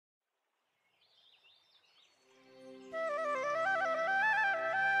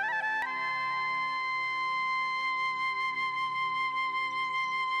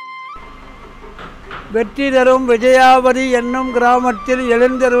வெற்றி தரும் விஜயாபதி என்னும் கிராமத்தில்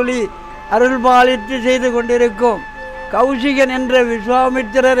எழுந்தருளி அருள்பாலித்து செய்து கொண்டிருக்கும் கௌசிகன் என்ற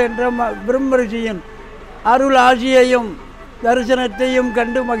விஸ்வாமித்திரர் என்ற பிரம்ம ரிஷியின் அருள் ஆசியையும் தரிசனத்தையும்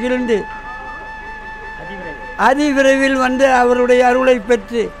கண்டு மகிழ்ந்து அதிவிரைவில் வந்து அவருடைய அருளை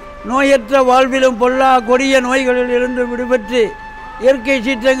பெற்று நோயற்ற வாழ்விலும் பொல்லா கொடிய நோய்களில் இருந்து விடுபட்டு இயற்கை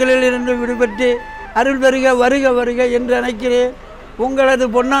சீற்றங்களில் இருந்து விடுபட்டு அருள் பெருக வருக வருக என்று நினைக்கிறேன். உங்களது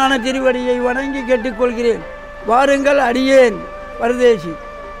பொன்னான திருவடியை வணங்கி கேட்டுக்கொள்கிறேன். வாருங்கள், அடியேன் பரதேசி.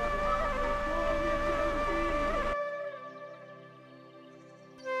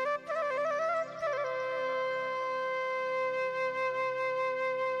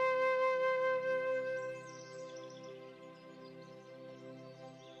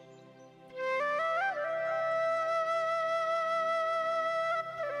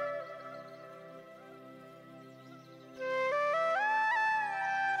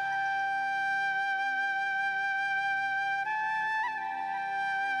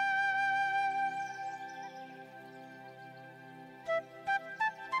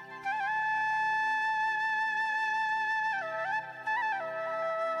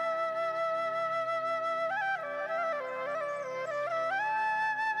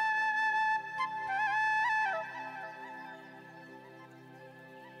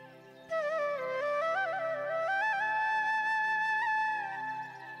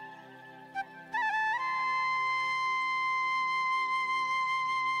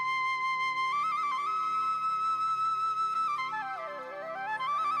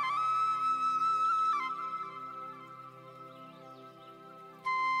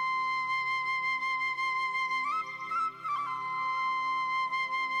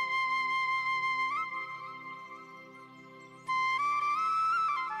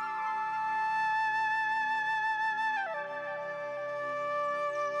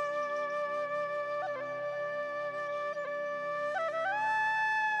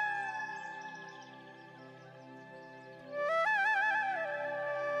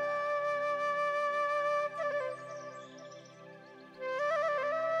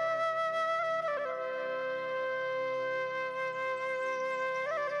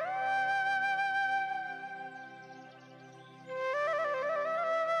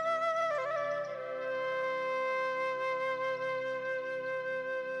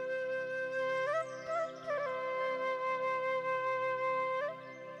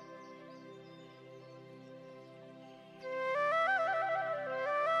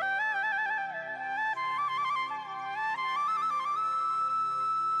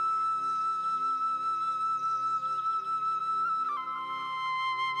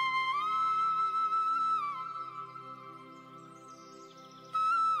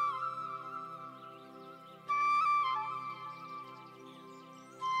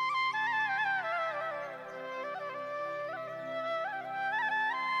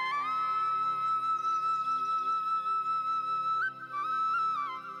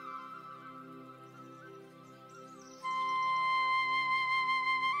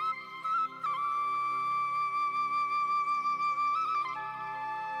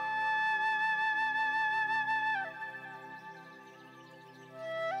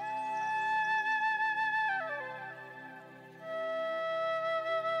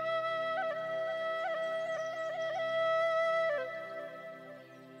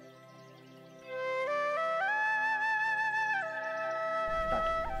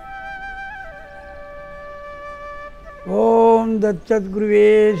 ஓம் தத்சத்குருவே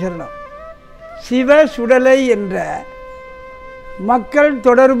சரணம். சிவ சுடலை என்ற மக்கள்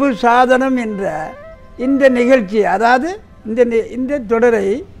தொடர்பு சாதனம் என்ற இந்த நிகழ்ச்சி, அதாவது இந்த தொடரை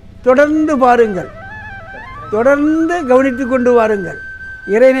தொடர்ந்து பாருங்கள், தொடர்ந்து கவனித்து கொண்டு வாருங்கள்.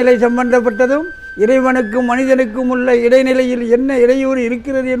 இறைநிலை சம்பந்தப்பட்டதும் இறைவனுக்கும் மனிதனுக்கும் உள்ள இடைநிலையில் என்ன இடையூறு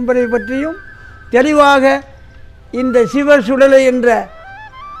இருக்கிறது என்பதை பற்றியும் தெளிவாக இந்த சிவ சுடலை என்ற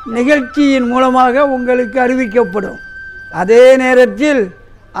நிகழ்ச்சியின் மூலமாக உங்களுக்கு அறிவிக்கப்படும். அதே நேரத்தில்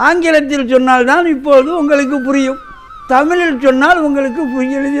ஆங்கிலத்தில் சொன்னால்தான் இப்போது உங்களுக்கு புரியும். தமிழில் சொன்னால் உங்களுக்கு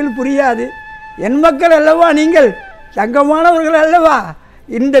எளிதில் புரியாது. என் மக்கள் அல்லவா, நீங்கள் சங்கமானவர்கள் அல்லவா.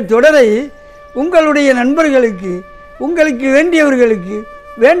 இந்த தொடரை உங்களுடைய நண்பர்களுக்கு, உங்களுக்கு வேண்டியவர்களுக்கு,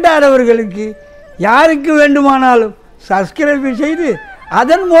 வேண்டாதவர்களுக்கு, யாருக்கு வேண்டுமானாலும் சப்ஸ்கிரைப் செய்து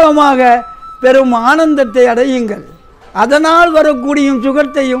அதன் மூலமாக பெரும் ஆனந்தத்தை அடையுங்கள். அதனால் வரக்கூடிய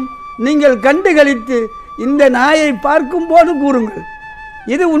சுகத்தையும் நீங்கள் கண்டுகளித்து இந்த நாயை பார்க்கும்போது கூறுங்கள்.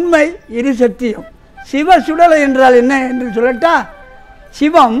 இது உண்மை, இது சத்தியம். சிவ சுடலை என்றால் என்ன என்று சொல்லட்டா,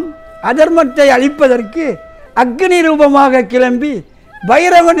 சிவம் அதர்மத்தை அழிப்பதற்கு அக்னி ரூபமாக கிளம்பி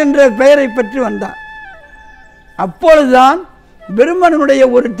பைரவன் என்ற பெயரை பெற்று வந்தான். அப்பொழுதுதான் பிரம்மனுடைய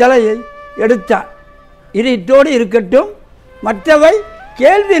ஒரு தலையை எடுத்தார். இது இத்தோடு இருக்கட்டும். மற்றவை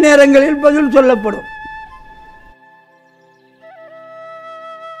கேள்வி நேரங்களில் பதில் சொல்லப்படும்.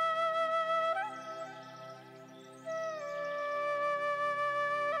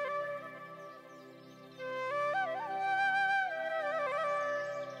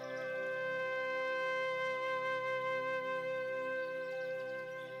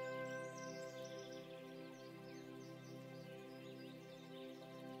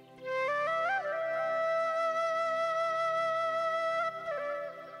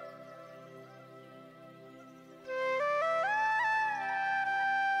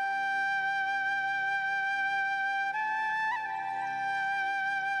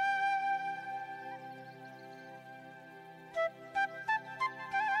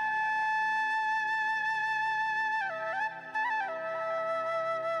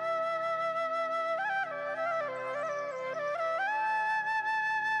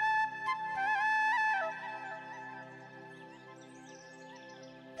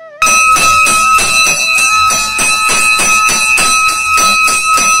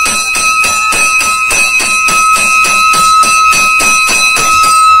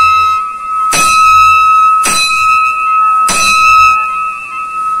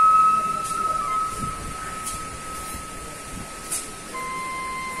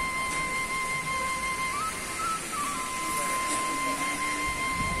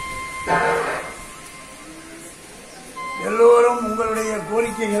 எல்லோரும் உங்களுடைய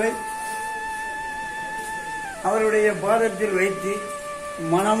கோரிக்கைகளை அவருடைய பாதத்தில் வைத்து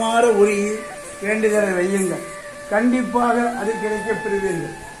மனமாற உருகி வேண்டுதலை வையுங்கள். கண்டிப்பாக அது கிடைக்கப்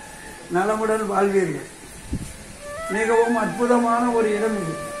பெறுவீர்கள். நலமுடன் வாழ்வீர்கள். மிகவும் அற்புதமான ஒரு இடம்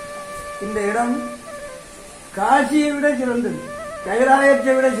இது. இந்த இடம் காசியை விட சிறந்தது,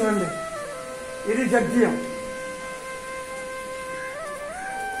 கைலாயத்தை விட சிறந்தது. இது சத்தியம்.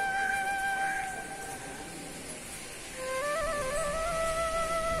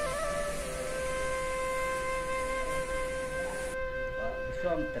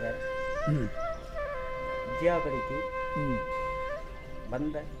 விஸ்வாமித்திரர் விஜயாபதிக்கு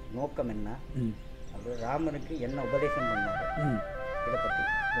வந்த நோக்கம் என்ன, அது ராமனுக்கு என்ன உபதேசம் பண்ணார், இதை பற்றி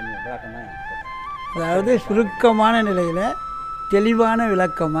கொஞ்சம் விளக்கமாக. அதாவது சுருக்கமான நிலையில் தெளிவான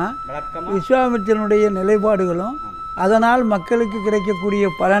விளக்கமாக விஸ்வாமித்திரனுடைய நிலைப்பாடுகளும் அதனால் மக்களுக்கு கிடைக்கக்கூடிய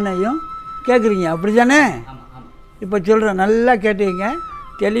பலனையும் கேட்குறீங்க, அப்படி தானே? இப்போ சொல்கிறேன், நல்லா கேட்டீங்க,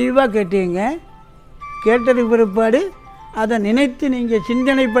 தெளிவாக கேட்டீங்க. கேட்டதுக்கு பிற்பாடு அதை நினைத்து நீங்கள்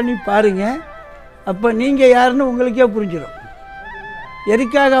சிந்தனை பண்ணி பாருங்கள். அப்போ நீங்கள் யாருன்னு உங்களுக்கே புரிஞ்சிடும்.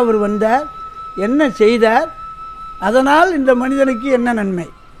 எதுக்காக அவர் வந்தார், என்ன செய்தார், அதனால் இந்த மனிதனுக்கு என்ன நன்மை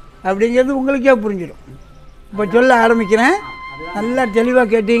அப்படிங்கிறது உங்களுக்கே புரிஞ்சிடும். இப்போ சொல்ல ஆரம்பிக்கிறேன், நல்லா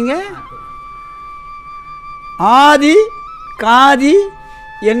தெளிவாக கேட்டீங்க. ஆதி காதி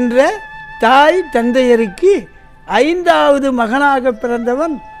என்ற தாய் தந்தையருக்கு 5வது மகனாக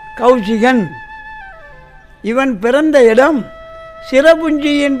பிறந்தவன் கௌசிகன். இவன் பிறந்த இடம்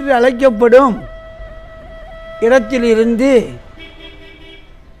சிரபுஞ்சி என்று அழைக்கப்படும் இடத்திலிருந்து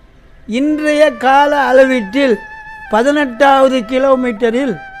இன்றைய கால அளவீட்டில் 18வது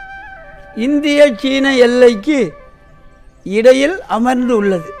கிலோமீட்டரில் இந்திய சீன எல்லைக்கு இடையில் அமர்ந்து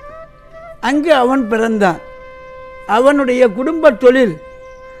உள்ளது. அங்கு அவன் பிறந்தான். அவனுடைய குடும்ப தொழில்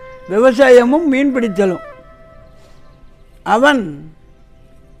விவசாயமும் மீன்பிடித்தலும்.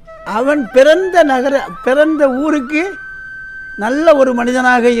 அவன் பிறந்த ஊருக்கு நல்ல ஒரு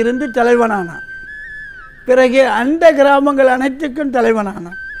மனிதனாக இருந்து தலைவனானான். பிறகு அந்த கிராமங்கள் அனைத்துக்கும்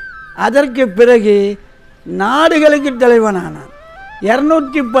தலைவனானான். அதற்கு பிறகு நாடுகளுக்கு தலைவனானான்.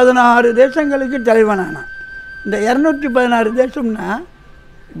 216 தேசங்களுக்கு தலைவனானான். இந்த 216 தேசம்னா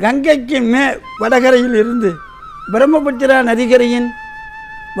கங்கைக்கு வடகரையில் இருந்து பிரம்மபுத்திரா நதிக்கரையின்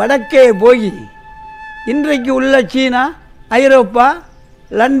வடக்கே போய் இன்றைக்கு உள்ள சீனா, ஐரோப்பா,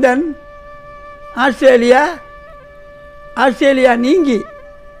 லண்டன், ஆஸ்திரேலியா நீங்கி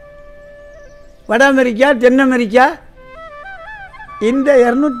வட அமெரிக்கா, தென் அமெரிக்கா, இந்த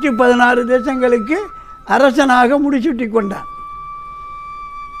 216 தேசங்களுக்கு அரசனாக முடிசூட்டி கொண்டான்.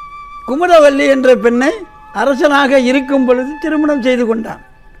 குமுதவல்லி என்ற பெண்ணை அரசனாக இருக்கும் பொழுது திருமணம் செய்து கொண்டான்.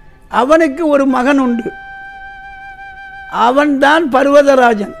 அவனுக்கு ஒரு மகன் உண்டு. அவன்தான்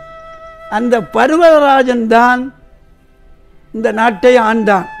பர்வதராஜன். அந்த பர்வதராஜன் தான் இந்த நாட்டை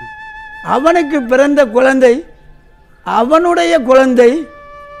ஆண்டான். அவனுக்கு பிறந்த குழந்தை, அவனுடைய குழந்தை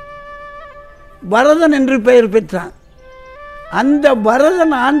பரதன் என்று பெயர் பெற்றான். அந்த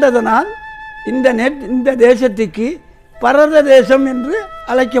பரதன் ஆண்டதனால் இந்த தேசத்துக்கு பரத தேசம் என்று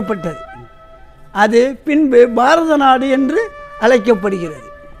அழைக்கப்பட்டது. அது பின்பு பாரத நாடு என்று அழைக்கப்படுகிறது.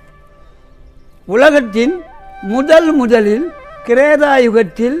 உலகத்தின் முதலில் கிரேதா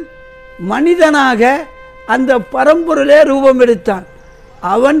யுகத்தில் மனிதனாக அந்த பரம்பொருளே ரூபம் எடுத்தான்.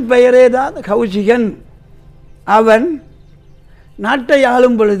 அவன் பெயரே தான் கௌசிகன். அவன் நாட்டை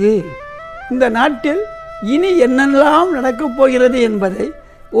ஆளும் பொழுது இந்த நாட்டில் இனி என்னெல்லாம் நடக்கப் போகிறது என்பதை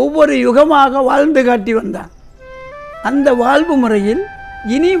ஒவ்வொரு யுகமாக வாழ்ந்து காட்டி வந்தான். அந்த வாழ்வு முறையில்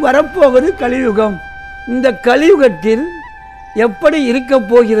இனி வரப்போவது கலியுகம். இந்த கலியுகத்தில் எப்படி இருக்கப்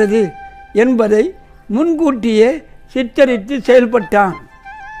போகிறது என்பதை முன்கூட்டியே சித்தரித்து செயல்பட்டான்.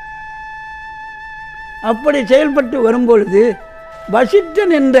 அப்படி செயல்பட்டு வரும்பொழுது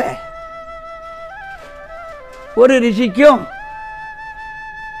வசிஷ்டன் என்ற ஒரு ரிஷிக்கும்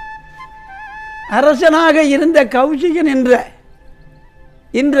அரசனாக இருந்த கௌசிகன் என்ற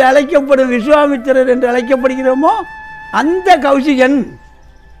இன்று அழைக்கப்படும் விஸ்வாமித்திரர் என்று அழைக்கப்படுகிறோமோ அந்த கௌசிகன்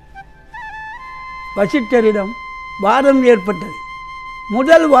வசிஷ்டரிடம் வாதம் ஏற்பட்டது.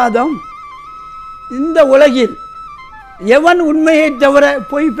 முதல் வாதம், இந்த உலகில் எவன் உண்மையை தவிர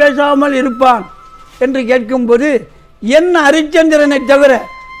பொய் பேசாமல் இருப்பான் என்று கேட்கும்போது, என் ஹரிச்சந்திரனை தவிர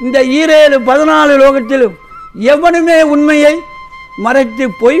இந்த 14 லோகத்திலும் எவனுமே உண்மையை மறைத்து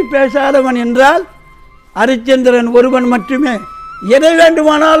பொய் பேசாதவன் என்றால் ஹரிச்சந்திரன் ஒருவன் மட்டுமே எதை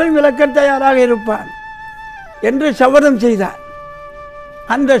வேண்டுமானாலும் விளக்க தயாராக இருப்பான் என்று சபதம் செய்தார்.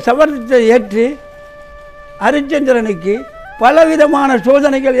 அந்த சபதத்தை ஏற்று ஹரிச்சந்திரனுக்கு பலவிதமான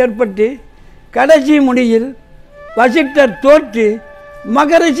சோதனைகள் ஏற்பட்டு கடைசி முடியில் வசிஷ்டர் தோற்று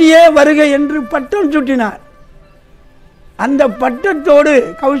மகரிஷியே வருக என்று பட்டம் சுட்டினார். அந்த பட்டத்தோடு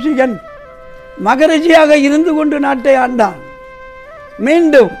கௌசிகன் மகரிஷியாக இருந்து கொண்டு நாட்டை ஆண்டான்.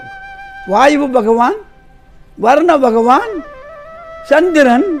 மீண்டும் வாயு பகவான், வர்ண பகவான்,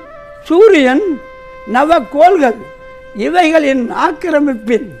 சந்திரன், சூரியன், நவக்கோள்கள் இவைகளின்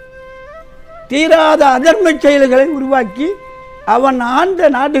ஆக்கிரமிப்பின் தீராத அதர்ம செயல்களை உருவாக்கி அவன் ஆண்ட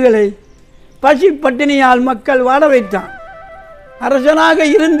நாடுகளை பசி பட்டினியால் மக்கள் வாட வைத்தான். அரசனாக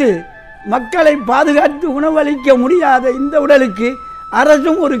இருந்து மக்களை பாதுகாத்து உணவளிக்க முடியாத இந்த உடலுக்கு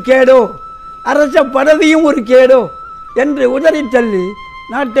அரசும் ஒரு கேடோ, அரச பதவியும் ஒரு கேடோ என்று உதறி தள்ளி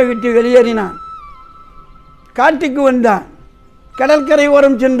நாட்டை விட்டு வெளியேறினான். காட்டுக்கு வந்தான், கடற்கரை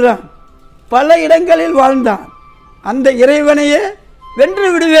ஓரம் சென்றான், பல இடங்களில் வாழ்ந்தான். அந்த இறைவனையே வென்று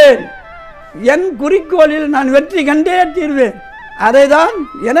விடுவேன், என் குறிக்கோளில் நான் வெற்றி கண்டே தீர்வேன், அதைதான்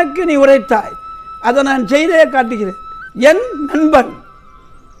எனக்கு நீ உரைத்தாய், அதை நான் செய்தே காட்டுகிறேன். என்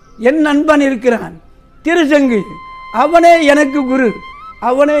நண்பன் இருக்கிறான் திருசங்கு, அவனே எனக்கு குரு,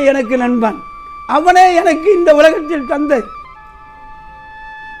 அவனே எனக்கு நண்பன், அவனே எனக்கு இந்த உலகத்தில் தந்தை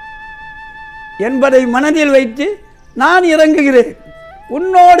என்பதை மனதில் வைத்து நான் இறங்குகிறேன்,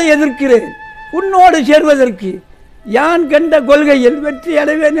 உன்னோடு எதிர்க்கிறேன், உன்னோடு சேர்வதற்கு யான் கண்ட கொள்கையில் வெற்றி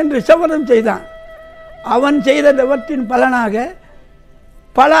அடைவேன் என்று சபதம் செய்தான். அவன் செய்த தவத்தின் பலனாக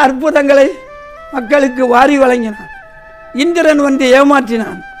பல அற்புதங்களை மக்களுக்கு வாரி வழங்கினான். இந்திரன் வந்து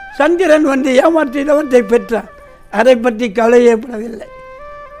ஏமாற்றினான், சந்திரன் வந்து ஏமாற்றினவற்றை பெற்றான். அதை பற்றி கவலையப்படவில்லை.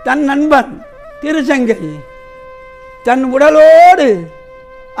 தன் நண்பன் திருசங்கை தன் உடலோடு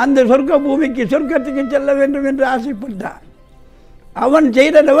அந்த சொர்க்க பூமிக்கு, சொர்க்கத்துக்கு செல்ல வேண்டும் என்று ஆசைப்பட்டான். அவன்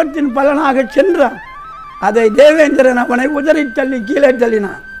செய்த தவத்தின் பலனாக சென்றான். அதை தேவேந்திரன் அவனை உதறி தள்ளி கீழே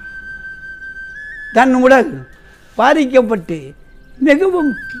தள்ளினான். தன் உடல் பாதிக்கப்பட்டு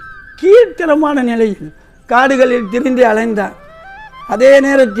மிகவும் கீழ்த்தரமான நிலையில் காடுகளில் திரிந்து அலைந்தான். அதே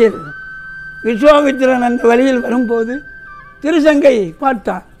நேரத்தில் விஸ்வாமித்திரன் அந்த வழியில் வரும்போது திருசங்கை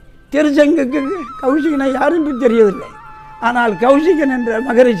பார்த்தான். திருசங்குக்கு கௌசிகனை யாரென்று தெரியவில்லை. ஆனால் கௌசிகன் என்ற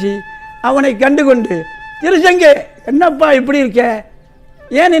மகரிஷி அவனை கண்டுகொண்டு, திருசங்கே என்னப்பா இப்படி இருக்க,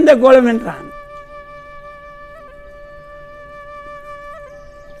 ஏன் இந்த கோலம் என்றான்.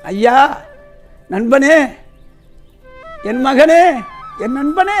 ஐயா, நண்பனே, என் மகனே, என்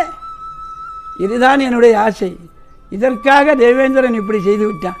நண்பனே, இதுதான் என்னுடைய ஆசை, இதற்காக தேவேந்திரன் இப்படி செய்து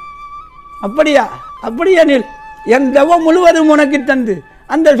விட்டான். அப்படியா? அப்படியெனில் என் தவம் முழுவதும் உனக்கு தந்து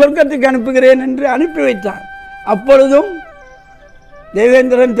அந்த சொர்க்கத்துக்கு அனுப்புகிறேன் என்று அனுப்பி வைத்தான். அப்பொழுதும்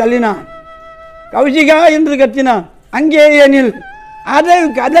தேவேந்திரன் தள்ளினான். கௌசிகா என்று கத்தினான். அங்கே எனில்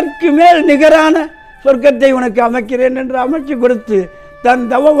அதற்கு மேல் நிகரான சொர்க்கத்தை உனக்கு அமைக்கிறேன் என்று அமைச்சு கொடுத்து தன்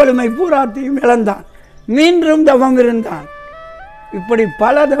தவ வலிமை பூராத்தையும் இழந்தான். மீண்டும் தவம் இருந்தான். இப்படி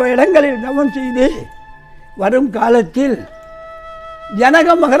பல இடங்களில் தவம் செய்து வரும் காலத்தில்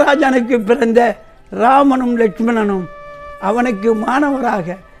ஜனக மகாராஜனுக்கு பிறந்த ராமனும் லட்சுமணனும் அவனுக்கு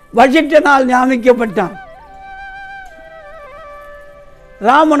மாணவராக வசிஷ்டனால் நியமிக்கப்பட்டான்.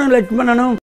 ராமனும் லட்சுமணனும்